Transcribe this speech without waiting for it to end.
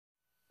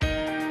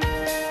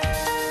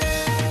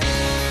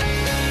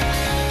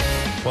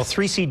Well,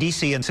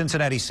 3CDC and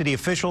Cincinnati city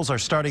officials are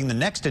starting the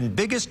next and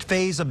biggest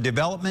phase of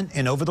development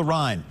in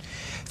Over-the-Rhine.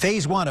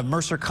 Phase 1 of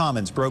Mercer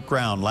Commons broke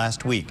ground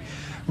last week.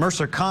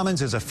 Mercer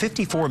Commons is a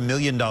 $54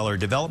 million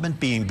development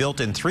being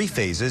built in 3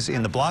 phases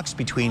in the blocks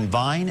between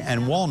Vine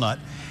and Walnut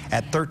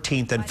at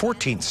 13th and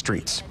 14th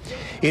Streets.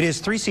 It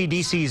is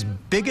 3CDC's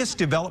biggest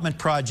development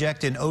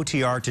project in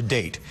OTR to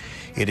date.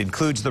 It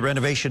includes the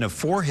renovation of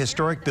 4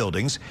 historic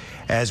buildings,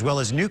 as well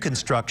as new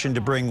construction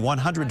to bring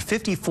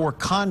 154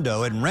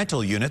 condo and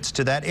rental units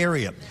to that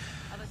area.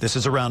 This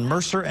is around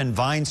Mercer and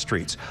Vine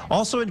Streets.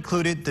 Also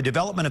included the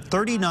development of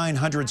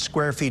 3,900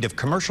 square feet of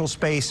commercial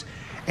space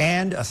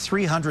and a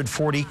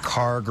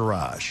 340-car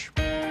garage.